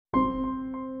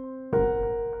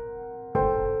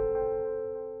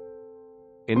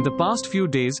In the past few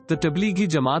days, the Tablighi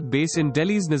Jamaat base in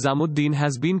Delhi's Nizamuddin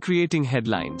has been creating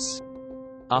headlines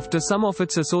after some of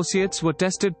its associates were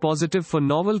tested positive for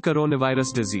novel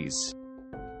coronavirus disease.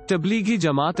 Tablighi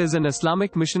Jamaat is an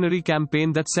Islamic missionary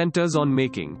campaign that centers on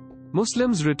making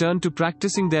Muslims return to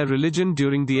practicing their religion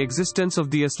during the existence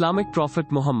of the Islamic Prophet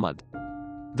Muhammad.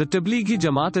 The Tablighi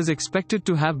Jamaat is expected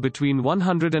to have between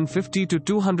 150 to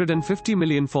 250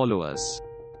 million followers,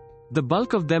 the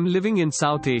bulk of them living in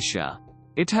South Asia.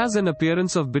 It has an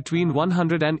appearance of between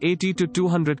 180 to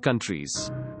 200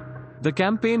 countries. The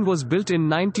campaign was built in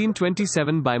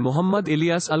 1927 by Muhammad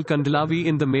Ilyas al-Kandhlawi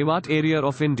in the Mewat area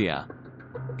of India.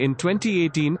 In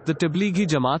 2018, the Tablighi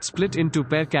Jamaat split into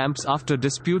pair camps after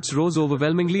disputes rose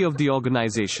overwhelmingly of the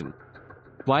organization.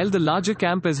 While the larger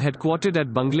camp is headquartered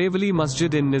at Banglewali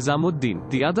Masjid in Nizamuddin,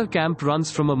 the other camp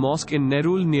runs from a mosque in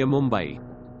Nerul near Mumbai.